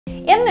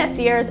In this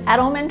year's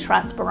Edelman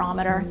Trust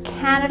Barometer,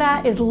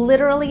 Canada is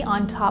literally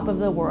on top of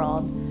the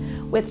world,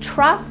 with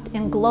trust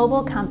in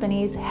global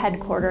companies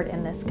headquartered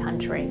in this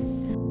country.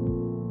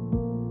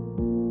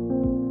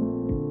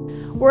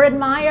 We're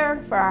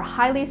admired for our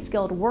highly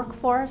skilled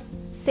workforce,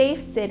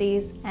 safe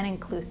cities, and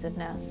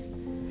inclusiveness.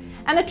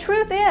 And the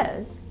truth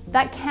is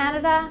that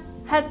Canada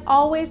has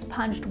always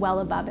punched well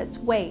above its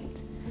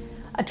weight,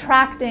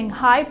 attracting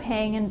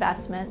high-paying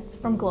investments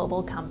from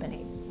global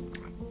companies.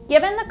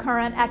 Given the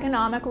current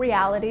economic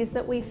realities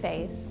that we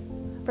face,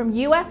 from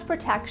U.S.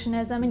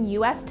 protectionism and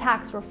U.S.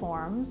 tax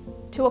reforms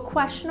to a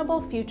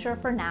questionable future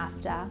for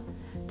NAFTA,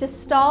 to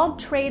stalled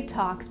trade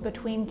talks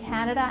between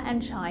Canada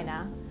and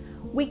China,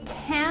 we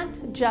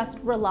can't just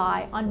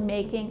rely on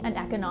making an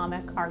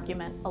economic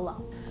argument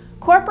alone.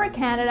 Corporate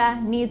Canada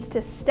needs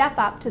to step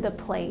up to the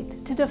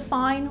plate to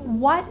define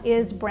what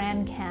is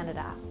brand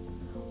Canada.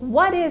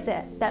 What is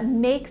it that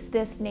makes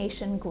this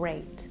nation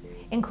great,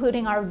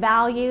 including our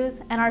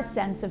values and our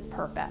sense of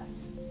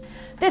purpose?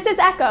 This is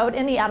echoed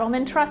in the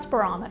Edelman Trust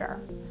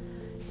Barometer.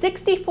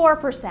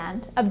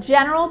 64% of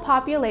general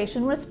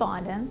population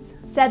respondents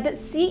said that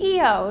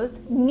CEOs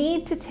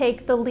need to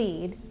take the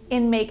lead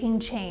in making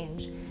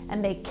change,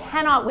 and they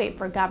cannot wait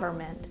for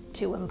government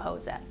to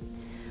impose it.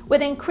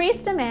 With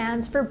increased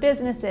demands for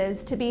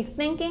businesses to be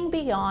thinking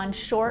beyond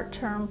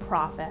short-term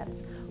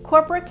profits,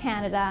 corporate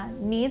Canada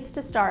needs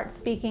to start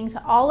speaking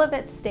to all of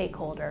its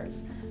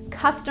stakeholders,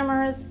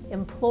 customers,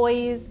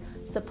 employees,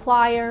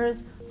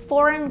 suppliers,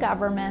 foreign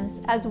governments,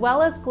 as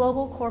well as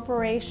global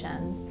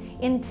corporations,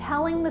 in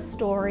telling the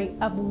story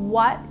of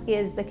what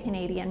is the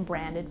Canadian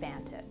brand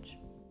advantage.